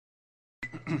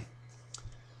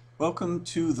Welcome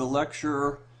to the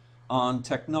lecture on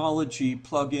Technology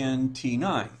Plugin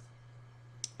T9.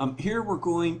 Here we're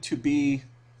going to be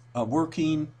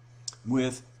working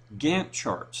with Gantt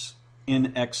charts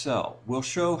in Excel. We'll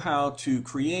show how to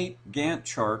create Gantt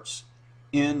charts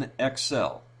in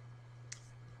Excel.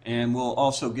 And we'll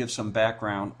also give some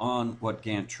background on what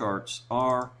Gantt charts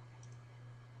are.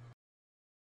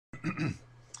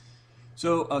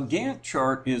 So a Gantt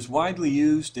chart is widely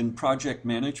used in project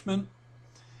management,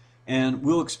 and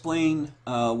we'll explain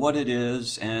what it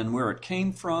is and where it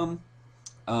came from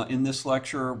in this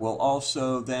lecture. We'll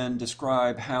also then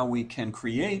describe how we can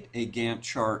create a Gantt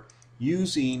chart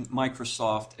using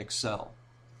Microsoft Excel.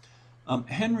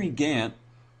 Henry Gantt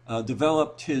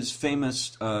developed his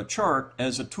famous chart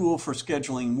as a tool for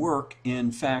scheduling work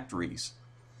in factories.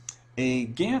 A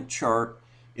Gantt chart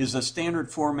is a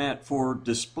standard format for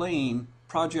displaying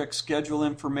project schedule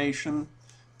information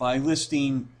by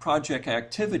listing project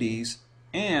activities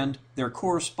and their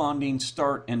corresponding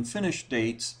start and finish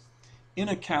dates in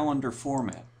a calendar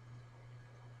format.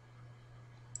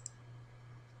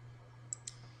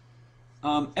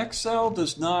 Excel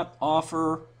does not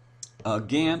offer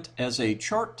Gantt as a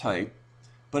chart type,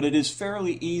 but it is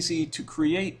fairly easy to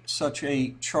create such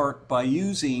a chart by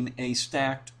using a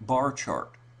stacked bar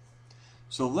chart.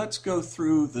 So let's go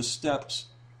through the steps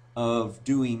of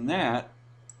doing that.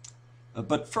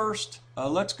 But first,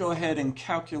 let's go ahead and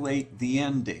calculate the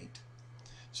end date.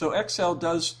 So Excel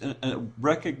does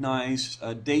recognize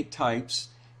date types,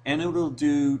 and it will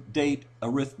do date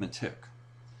arithmetic.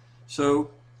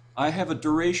 So I have a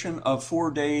duration of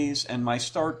 4 days, and my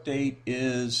start date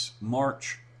is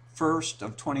March 1st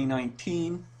of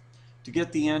 2019. To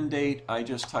get the end date, I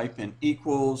just type in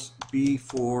equals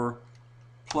B4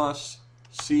 plus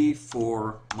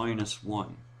C4 minus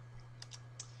 1.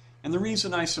 And the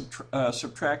reason I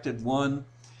subtracted 1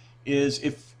 is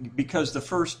because the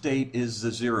first date is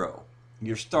the 0.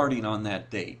 You're starting on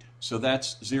that date. So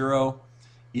that's 0.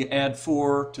 You add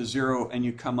 4 to 0 and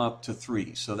you come up to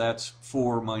 3. So that's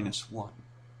 4 minus 1.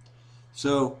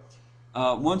 So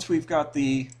once we've got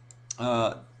the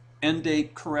end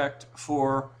date correct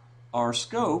for our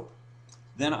scope,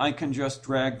 then I can just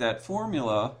drag that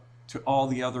formula to all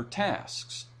the other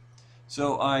tasks.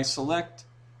 So I select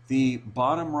the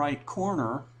bottom right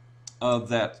corner of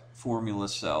that formula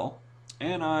cell,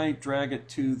 and I drag it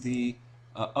to the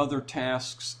other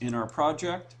tasks in our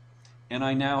project, and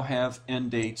I now have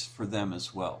end dates for them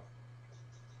as well.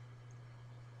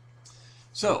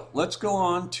 So let's go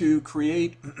on to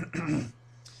create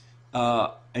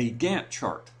a Gantt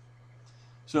chart.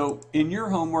 So in your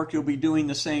homework, you'll be doing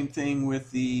the same thing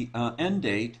with the end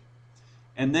date.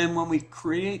 And then when we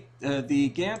create the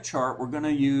Gantt chart, we're going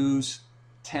to use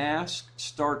task,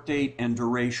 start date, and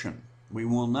duration. We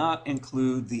will not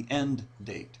include the end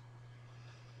date.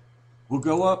 We'll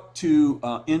go up to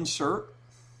Insert,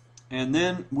 and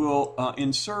then we'll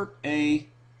insert a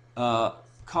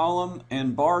column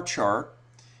and bar chart.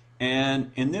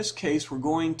 And in this case, we're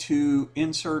going to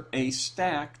insert a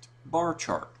stacked bar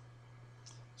chart.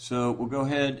 So we'll go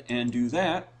ahead and do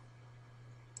that.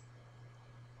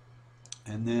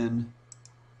 And then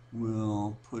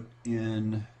we'll put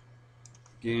in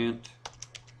Gantt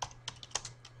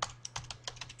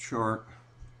chart.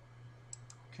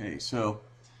 Okay, so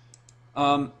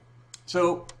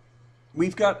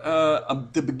we've got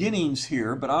the beginnings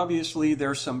here, but obviously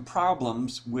there's some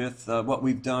problems with what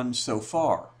we've done so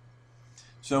far.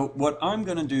 So what I'm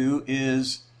going to do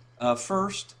is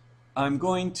first I'm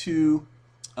going to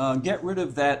get rid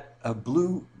of that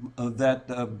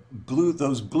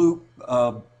those blue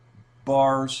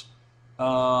bars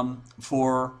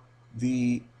for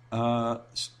the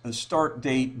start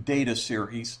date data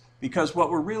series, because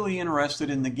what we're really interested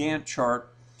in the Gantt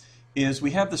chart is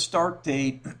we have the start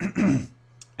date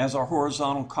as our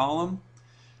horizontal column,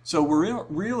 so we're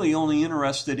really only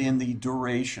interested in the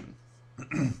duration.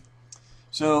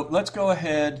 So let's go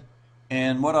ahead,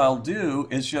 and what I'll do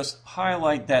is just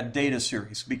highlight that data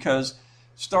series, because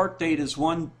start date is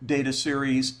one data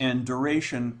series and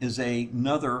duration is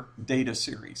another data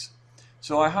series.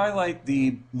 So I highlight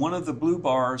one of the blue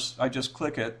bars, I just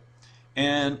click it,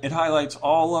 and it highlights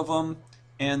all of them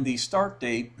and the start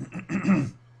date.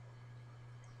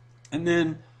 And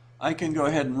then I can go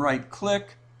ahead and right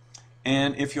click,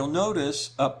 and if you'll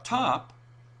notice up top,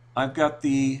 I've got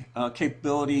the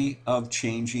capability of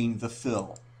changing the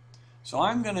fill. So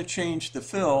I'm going to change the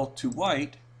fill to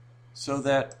white so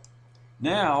that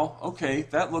now, okay,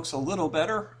 that looks a little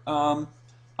better.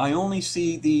 I only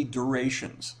see the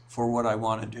durations for what I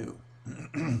want to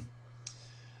do.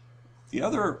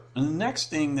 The next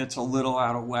thing that's a little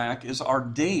out of whack is our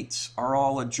dates are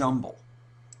all a jumble.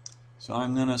 So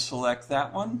I'm going to select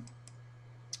that one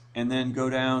and then go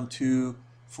down to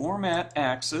Format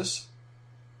Axis,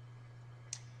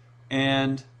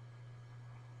 and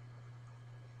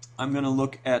I'm going to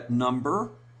look at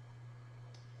number,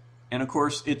 and of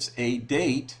course it's a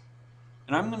date,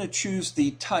 and I'm going to choose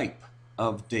the type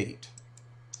of date.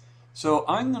 So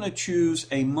I'm going to choose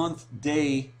a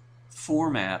month-day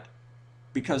format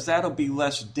because that'll be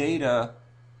less data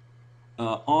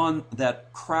on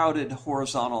that crowded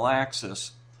horizontal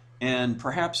axis, and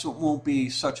perhaps it won't be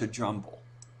such a jumble.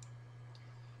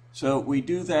 So we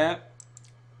do that,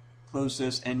 close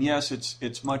this, and yes,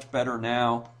 it's much better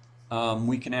now.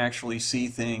 We can actually see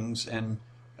things and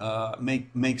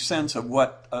make sense of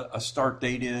what a start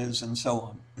date is and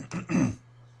so on.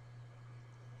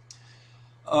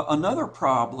 Another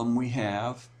problem we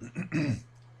have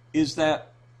is that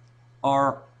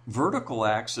our vertical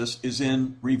axis is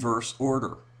in reverse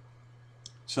order.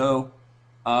 So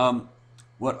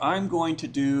what I'm going to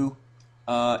do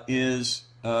is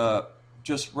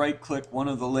just right-click one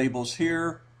of the labels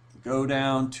here, go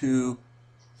down to,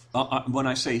 when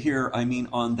I say here, I mean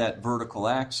on that vertical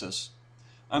axis.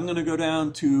 I'm going to go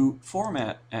down to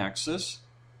Format Axis,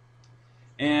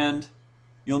 and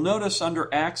you'll notice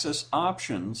under Axis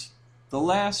Options, the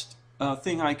last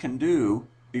thing I can do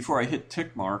before I hit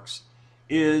tick marks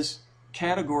is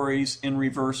Categories in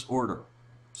Reverse Order.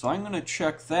 So I'm going to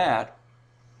check that,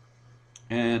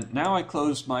 and now I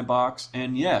close my box,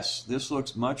 and yes, this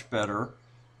looks much better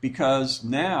because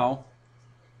now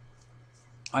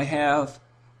I have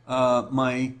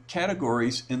my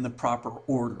categories in the proper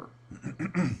order.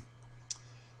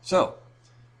 So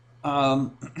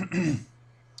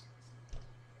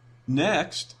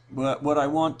next, what I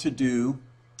want to do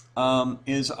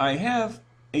is I have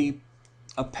a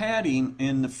padding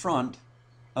in the front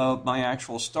of my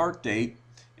actual start date,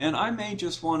 and I may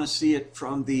just want to see it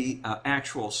from the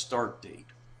actual start date.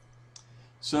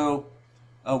 So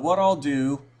what I'll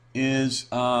do is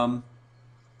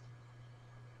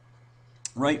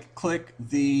right-click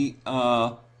the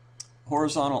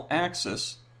horizontal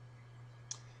axis,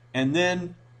 and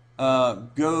then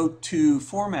go to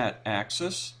Format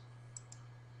Axis,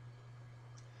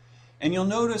 and you'll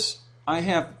notice I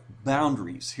have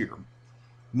boundaries here,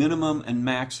 minimum and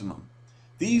maximum.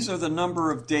 These are the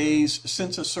number of days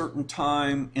since a certain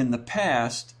time in the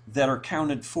past that are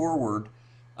counted forward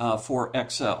for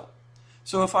Excel.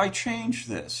 So if I change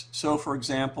this, so for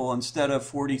example, instead of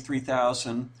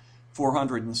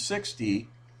 43,460,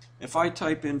 if I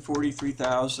type in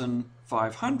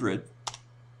 43,500,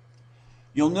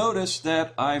 you'll notice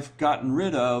that I've gotten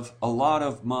rid of a lot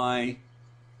of my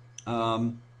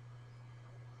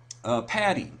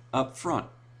padding up front.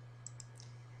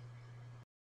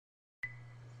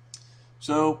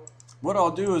 So what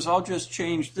I'll do is I'll just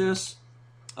change this.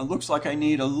 It looks like I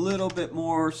need a little bit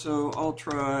more, so I'll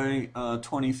try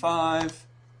 25.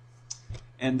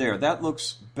 And there, that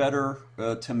looks better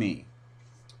to me.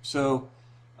 So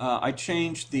I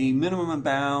changed the minimum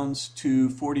bounds to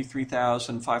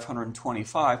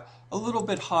 43,525, a little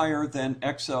bit higher than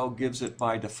Excel gives it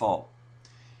by default.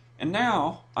 And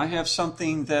now I have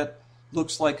something that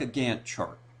looks like a Gantt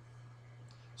chart.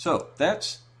 So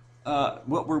that's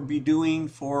what we'll be doing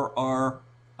for our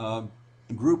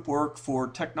group work for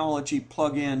Technology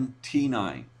Plugin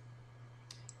T9.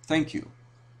 Thank you.